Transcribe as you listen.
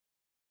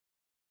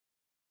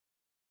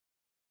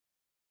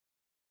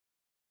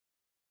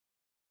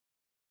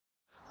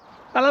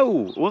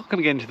Hello, welcome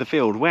again to the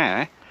field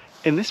where,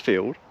 in this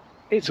field,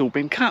 it's all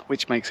been cut,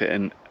 which makes it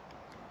an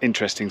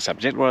interesting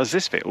subject, whereas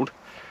this field,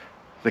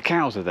 the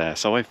cows are there,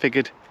 so I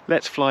figured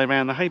let's fly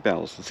around the hay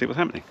bales and see what's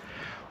happening.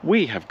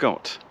 We have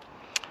got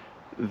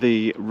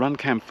the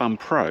RunCam Thumb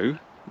Pro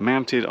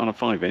mounted on a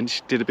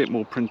 5-inch, did a bit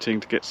more printing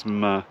to get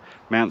some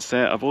mounts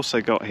there. I've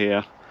also got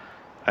here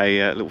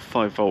a little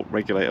 5-volt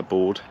regulator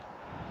board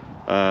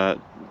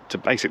to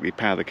basically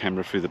power the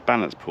camera through the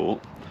balance port,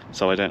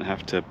 so I don't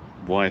have to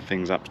wire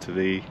things up to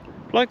the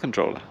flight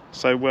controller.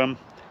 So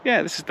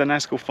yeah, this is the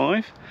Nazgul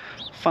 5.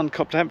 Fun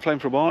copter, haven't flown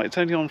for a while. It's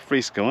only on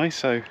free sky,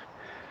 so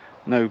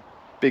no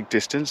big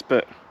distance,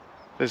 but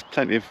there's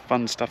plenty of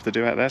fun stuff to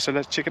do out there, so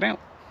let's check it out.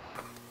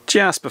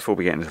 Just before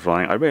we get into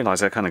flying, I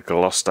realised I kind of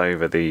glossed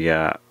over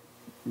the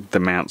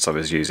mounts I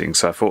was using,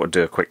 so I thought I'd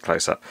do a quick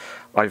close-up.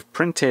 I've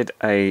printed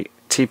a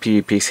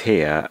TPU piece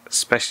here,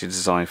 specially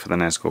designed for the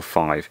Nazgul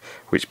 5,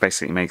 which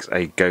basically makes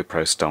a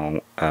GoPro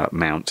style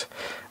mount.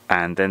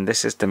 And then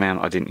this is the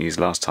mount I didn't use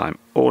last time,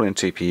 all in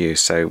TPU,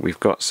 so we've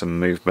got some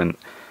movement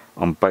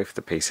on both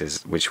the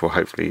pieces, which will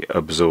hopefully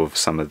absorb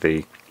some of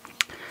the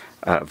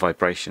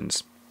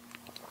vibrations.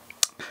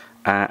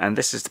 And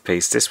this is the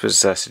piece. This was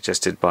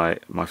suggested by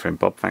my friend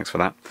Bob, thanks for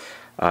that.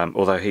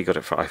 Although he got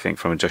it, I think,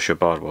 from a Joshua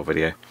Bardwell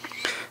video.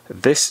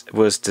 This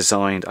was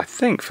designed, I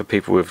think, for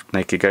people with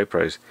naked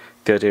GoPros.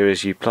 The idea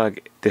is you plug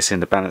this in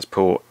the balance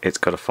port, it's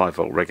got a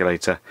 5-volt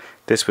regulator.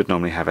 This would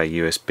normally have a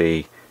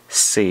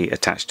USB-C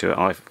attached to it.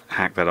 I've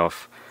hacked that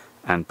off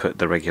and put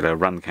the regular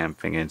RunCam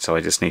thing in, so I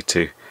just need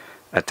to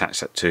attach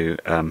that to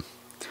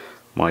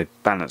my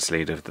balance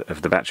lead of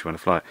the battery when I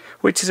fly it,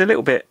 which is a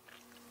little bit,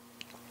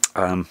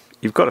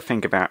 you've got to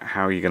think about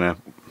how you're going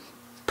to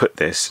put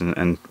this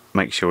and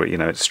make sure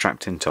it's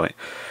strapped in tight.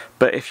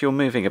 But if you're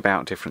moving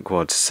about different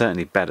quads,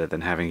 certainly better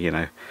than having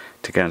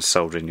to go and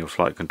solder in your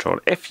flight controller.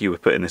 If you were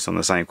putting this on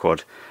the same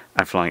quad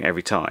and flying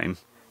every time,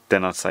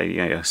 then I'd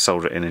say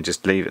solder it in and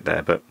just leave it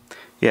there. But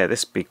yeah,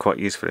 this would be quite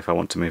useful if I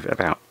want to move it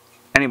about.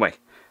 Anyway,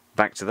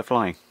 back to the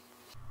flying.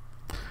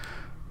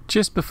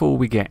 Just before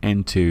we get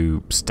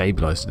into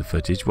stabilising the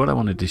footage, what I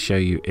wanted to show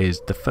you is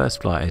the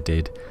first flight I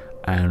did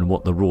and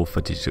what the raw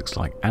footage looks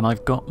like. And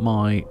I've got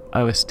my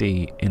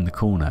OSD in the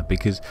corner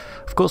because,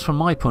 of course, from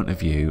my point of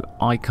view,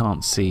 I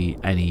can't see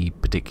any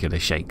particular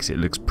shakes. It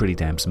looks pretty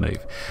damn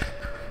smooth.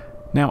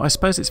 Now, I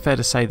suppose it's fair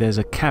to say there's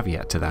a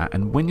caveat to that,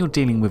 and when you're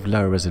dealing with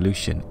lower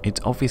resolution,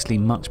 it's obviously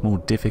much more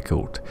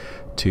difficult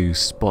to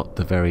spot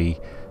the very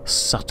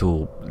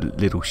subtle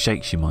little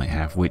shakes you might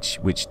have, which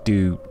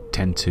do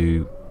tend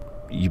to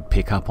you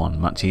pick up on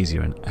much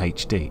easier in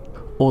HD.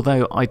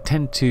 Although I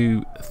tend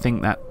to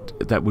think that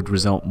that would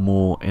result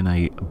more in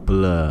a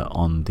blur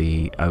on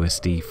the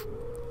OSD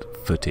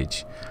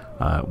footage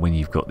when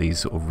you've got these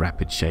sort of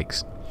rapid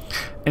shakes.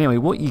 Anyway,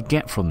 what you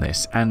get from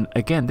this, and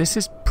again, this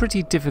is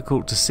pretty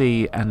difficult to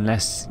see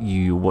unless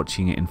you're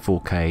watching it in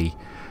 4K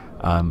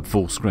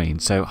full screen,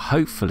 so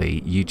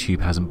hopefully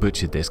YouTube hasn't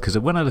butchered this, because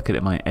when I look at it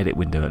in my edit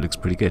window it looks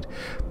pretty good.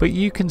 But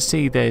you can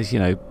see there's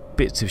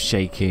bits of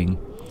shaking.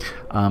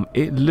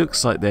 It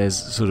looks like there's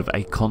sort of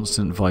a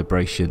constant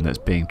vibration that's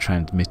being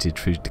transmitted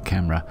through the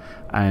camera,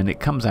 and it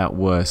comes out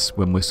worse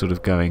when we're sort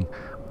of going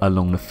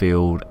along the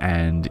field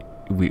and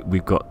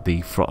we've got the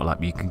throttle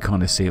up. You can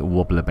kind of see it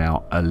wobble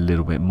about a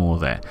little bit more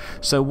there.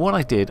 So what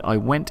I did, I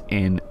went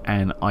in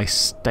and I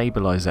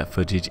stabilized that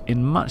footage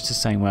in much the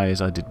same way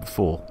as I did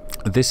before.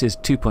 This is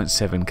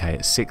 2.7K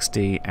at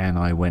 60, and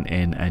I went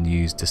in and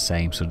used the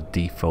same sort of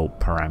default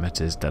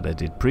parameters that I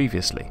did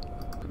previously.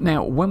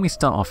 Now, when we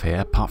start off here,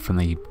 apart from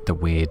the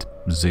weird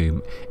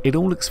zoom, it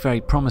all looks very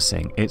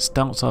promising. It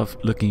starts off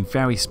looking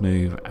very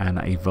smooth and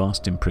a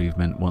vast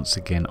improvement once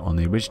again on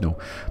the original.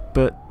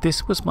 But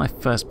this was my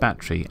first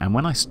battery, and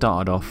when I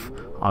started off,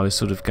 I was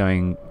sort of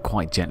going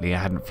quite gently. I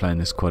hadn't flown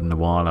this quad in a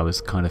while. I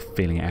was kind of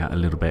feeling it out a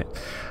little bit.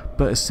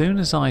 But as soon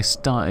as I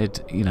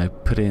started,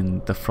 putting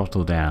the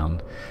throttle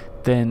down,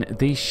 then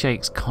these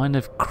shakes kind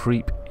of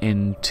creep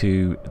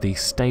into the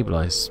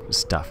stabilized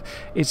stuff.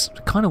 It's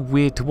kind of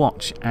weird to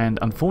watch, and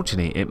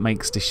unfortunately it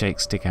makes the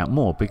shakes stick out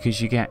more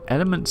because you get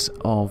elements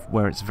of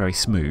where it's very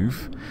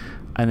smooth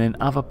and then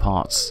other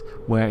parts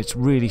where it's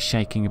really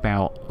shaking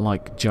about,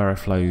 like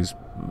GyroFlow's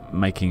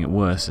making it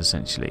worse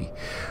essentially,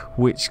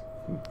 which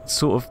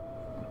sort of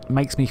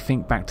makes me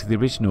think back to the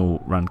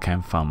original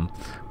RunCam Thumb,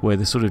 where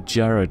the sort of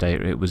gyro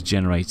data it was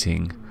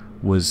generating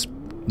was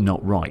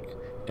not right.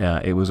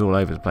 It was all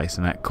over the place,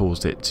 and that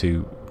caused it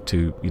to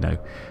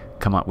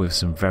come up with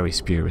some very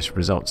spurious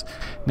results.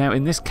 Now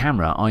in this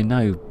camera, I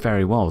know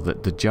very well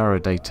that the gyro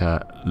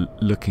data,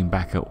 looking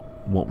back at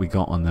what we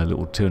got on the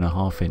little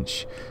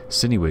 2.5-inch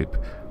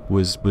cinewhoop,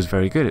 was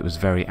very good. It was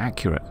very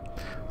accurate.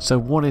 So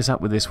what is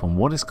up with this one?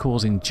 What is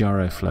causing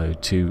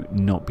GyroFlow to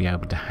not be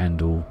able to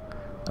handle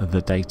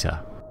the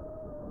data?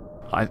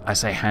 I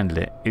say handle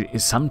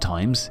it.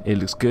 Sometimes it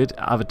looks good,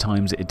 other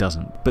times it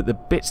doesn't. But the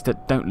bits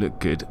that don't look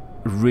good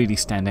really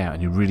stand out,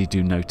 and you really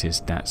do notice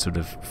that sort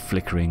of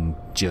flickering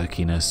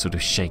jerkiness, sort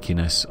of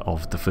shakiness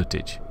of the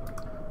footage.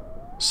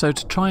 So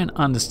to try and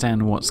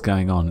understand what's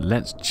going on,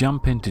 let's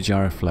jump into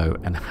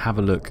GyroFlow and have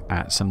a look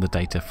at some of the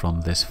data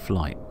from this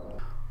flight.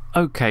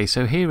 Okay,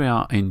 so here we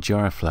are in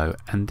GyroFlow,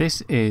 and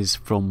this is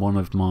from one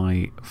of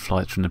my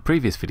flights from the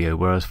previous video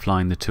where I was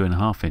flying the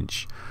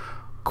 2.5-inch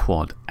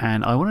quad,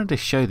 and I wanted to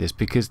show this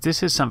because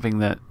this is something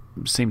that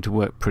seemed to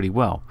work pretty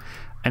well.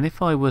 And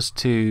if I was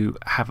to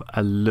have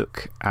a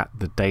look at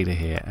the data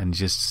here and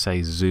just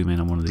say zoom in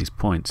on one of these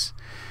points,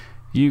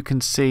 you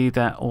can see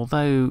that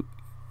although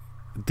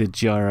the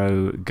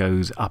gyro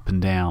goes up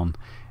and down,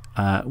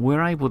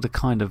 we're able to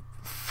kind of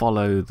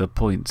follow the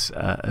points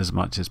as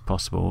much as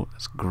possible.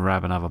 Let's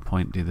grab another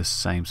point, do the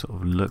same sort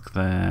of look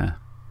there,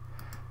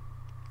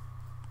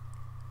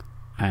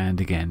 and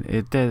again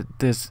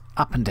there's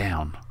up and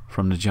down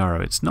from the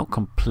gyro. It's not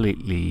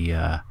completely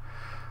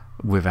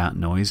without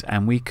noise,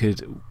 and we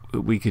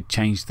could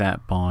change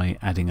that by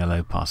adding a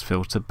low pass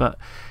filter, but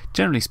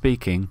generally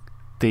speaking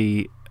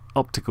the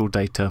optical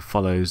data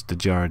follows the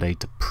gyro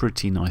data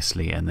pretty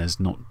nicely, and there's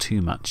not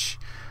too much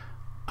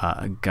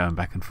going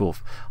back and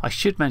forth. I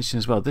should mention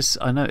as well,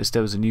 I noticed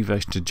there was a new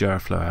version of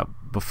GyroFlow out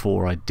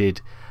before I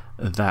did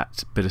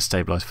that bit of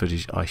stabilized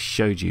footage I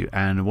showed you,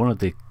 and one of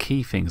the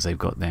key things they've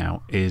got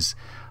now is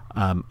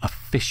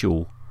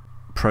official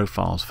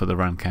profiles for the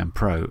RunCam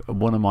Pro.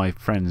 One of my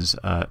friends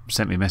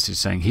sent me a message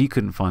saying he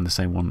couldn't find the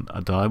same one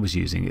that I was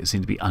using. It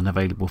seemed to be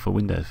unavailable for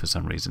Windows for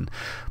some reason,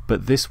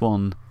 but this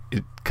one,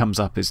 it comes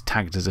up as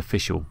tagged as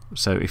official,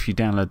 so if you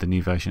download the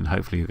new version,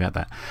 hopefully you'll get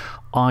that.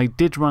 I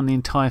did run the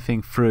entire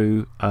thing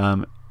through.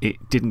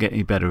 It didn't get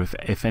any better.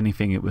 If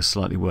anything, it was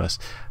slightly worse,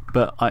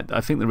 but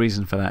I think the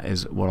reason for that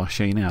is what I'll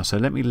show you now. So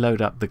let me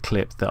load up the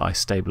clip that I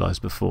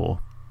stabilized before,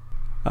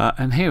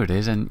 and here it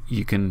is, and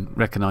you can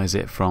recognize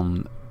it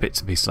from bits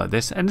and pieces like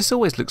this, and this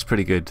always looks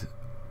pretty good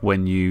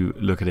when you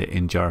look at it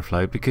in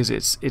GyroFlow because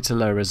it's a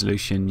low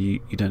resolution, you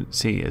don't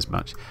see it as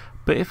much.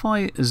 But if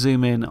I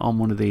zoom in on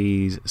one of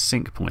these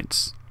sync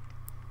points,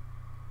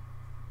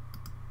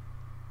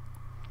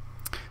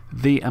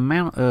 the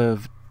amount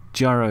of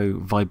gyro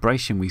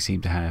vibration we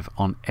seem to have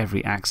on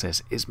every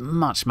axis is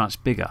much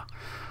bigger.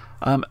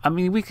 I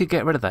mean, we could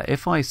get rid of that.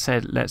 If I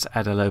said let's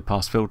add a low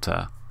pass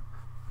filter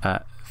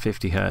at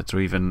 50 Hz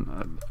or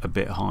even a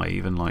bit high,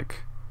 even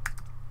like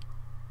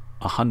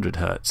 100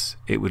 Hz,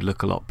 it would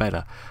look a lot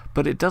better.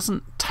 But it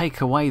doesn't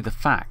take away the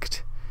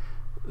fact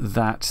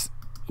that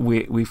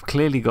we've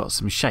clearly got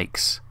some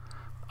shakes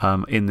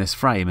in this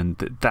frame, and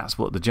that's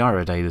what the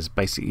gyro data is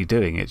basically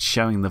doing. It's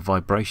showing the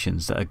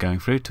vibrations that are going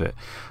through to it.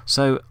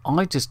 So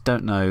I just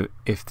don't know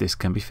if this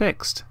can be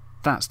fixed.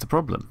 That's the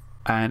problem.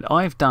 And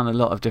I've done a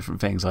lot of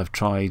different things. I've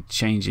tried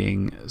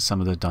changing some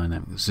of the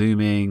dynamic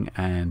zooming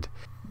and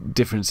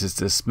differences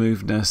to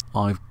smoothness.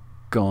 I've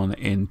gone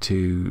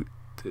into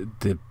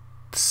the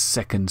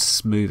second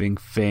smoothing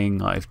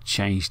thing. I've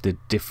changed the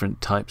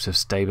different types of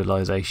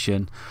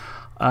stabilization.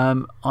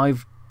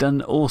 I've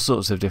done all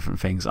sorts of different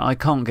things. I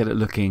can't get it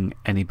looking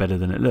any better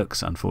than it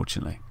looks,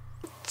 unfortunately.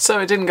 So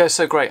it didn't go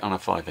so great on a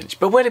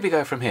 5-inch, but where do we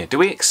go from here? Do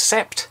we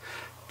accept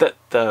that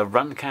the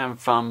RunCam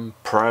Thumb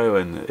Pro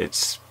and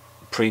its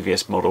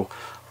previous model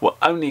were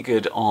only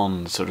good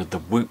on sort of the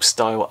whoop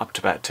style up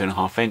to about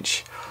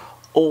 2.5-inch,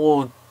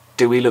 or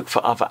do we look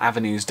for other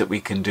avenues that we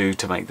can do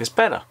to make this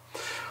better?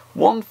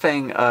 One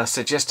thing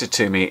suggested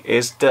to me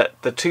is that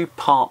the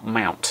two-part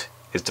mount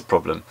is the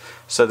problem.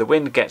 So the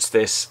wind gets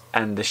this,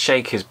 and the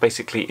shake is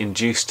basically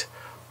induced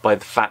by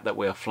the fact that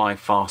we are flying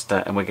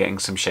faster and we're getting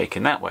some shake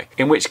in that way.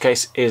 In which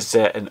case, is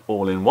there an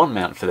all-in-one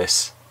mount for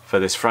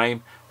this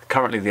frame?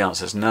 Currently the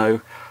answer is no.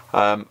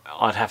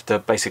 I'd have to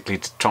basically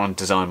try and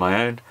design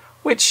my own,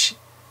 which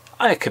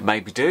I could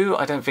maybe do.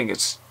 I don't think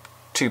it's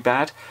too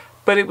bad,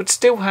 but it would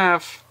still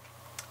have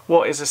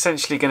what is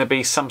essentially going to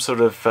be some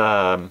sort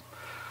of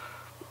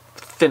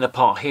thinner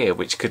part here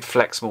which could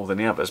flex more than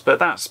the others, but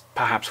that's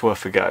perhaps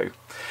worth a go.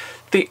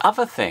 The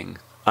other thing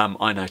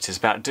I noticed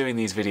about doing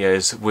these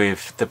videos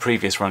with the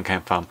previous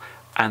RunCam Thumb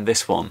and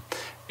this one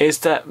is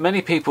that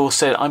many people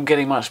said, I'm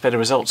getting much better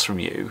results from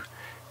you,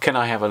 can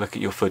I have a look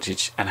at your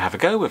footage and have a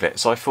go with it?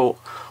 So I thought,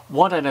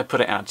 why don't I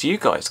put it out to you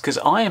guys, because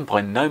I am by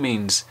no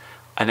means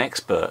an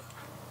expert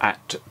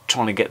at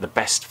trying to get the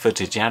best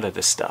footage out of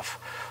this stuff.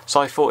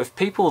 So I thought if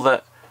people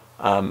that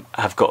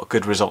have got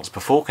good results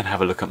before can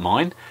have a look at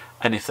mine,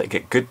 and if they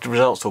get good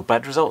results or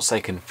bad results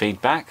they can feed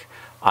back,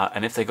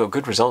 and if they got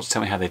good results,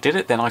 tell me how they did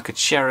it, then I could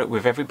share it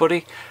with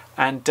everybody,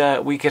 and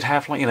we could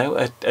have, like, you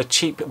know, a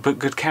cheap but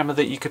good camera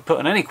that you could put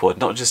on any quad,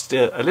 not just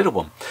a little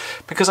one,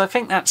 because I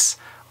think that's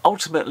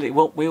ultimately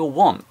what we all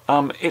want.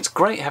 It's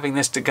great having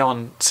this to go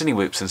on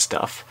cinewhoops and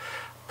stuff,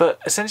 but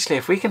essentially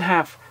if we can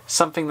have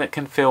something that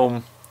can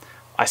film,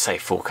 I say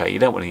 4K, you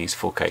don't want to use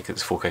 4K because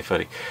it's 4K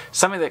 30,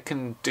 something that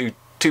can do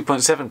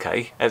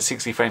 2.7K at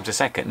 60 frames a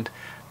second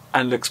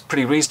and looks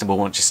pretty reasonable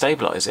once you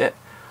stabilise it,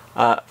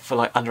 for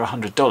like under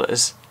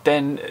 $100,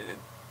 then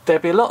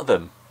there'd be a lot of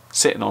them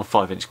sitting on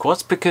 5-inch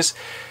quads, because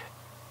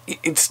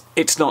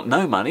it's not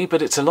no money,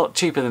 but it's a lot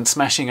cheaper than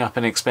smashing up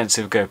an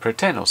expensive GoPro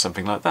 10 or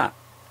something like that.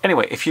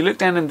 Anyway, if you look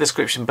down in the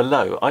description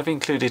below, I've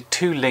included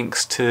 2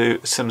 links to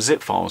some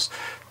zip files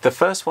The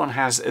first one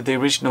has the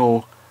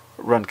original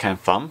RunCam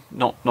Thumb,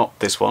 not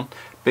this one,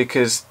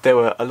 because there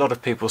were a lot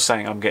of people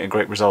saying I'm getting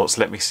great results,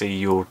 let me see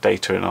your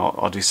data and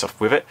I'll do stuff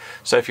with it.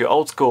 So if you're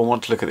old school and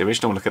want to look at the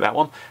original, look at that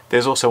one.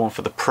 There's also one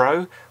for the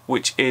Pro,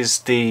 which is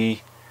the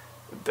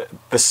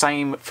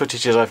same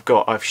footage as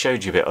I've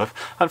showed you a bit of.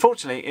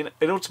 Unfortunately,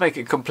 in order to make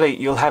it complete,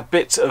 you'll have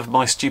bits of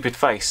my stupid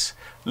face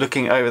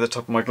looking over the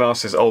top of my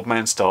glasses, old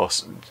man style.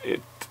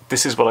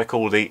 This is what I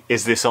call the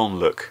 "is this on"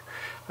 look,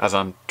 as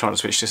I'm trying to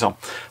switch this on.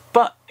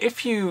 But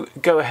if you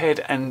go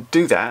ahead and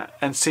do that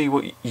and see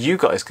what you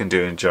guys can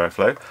do in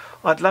GyroFlow,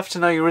 I'd love to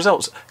know your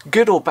results.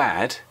 Good or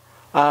bad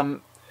are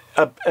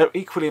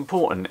equally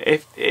important.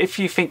 If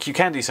you think you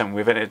can do something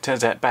with it and it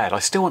turns out bad, I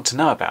still want to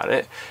know about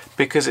it,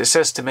 because it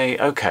says to me,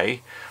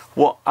 okay,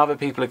 what other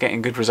people are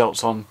getting good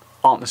results on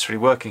aren't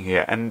necessarily working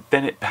here, and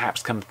then it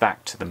perhaps comes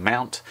back to the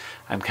mount,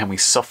 and can we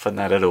soften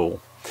that at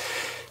all?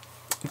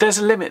 There's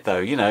a limit though,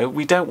 you know,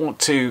 we don't want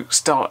to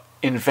start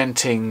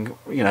inventing,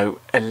 you know,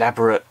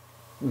 elaborate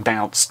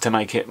mounts to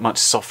make it much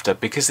softer,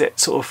 because it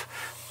sort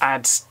of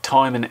adds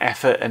time and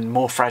effort and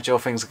more fragile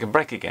things that can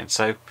break again.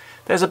 So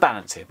there's a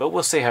balance here, but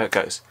we'll see how it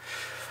goes.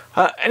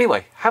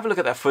 Anyway, have a look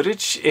at that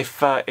footage.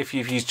 If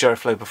you've used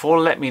GyroFlow before,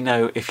 let me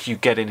know if you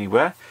get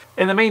anywhere.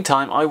 In the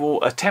meantime, I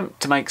will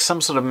attempt to make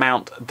some sort of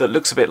mount that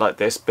looks a bit like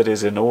this, but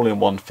is an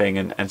all-in-one thing,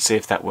 and see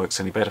if that works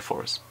any better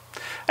for us.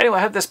 Anyway,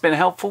 I hope that's been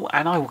helpful,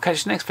 and I will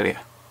catch you next video.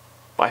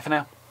 Bye for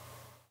now.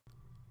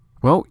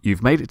 Well,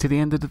 you've made it to the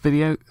end of the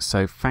video,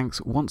 so thanks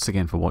once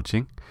again for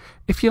watching.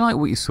 If you like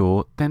what you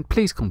saw, then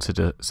please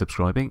consider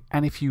subscribing,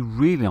 and if you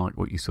really like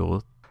what you saw,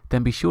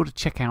 then be sure to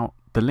check out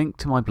the link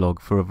to my blog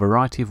for a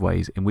variety of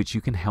ways in which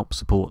you can help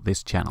support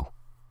this channel.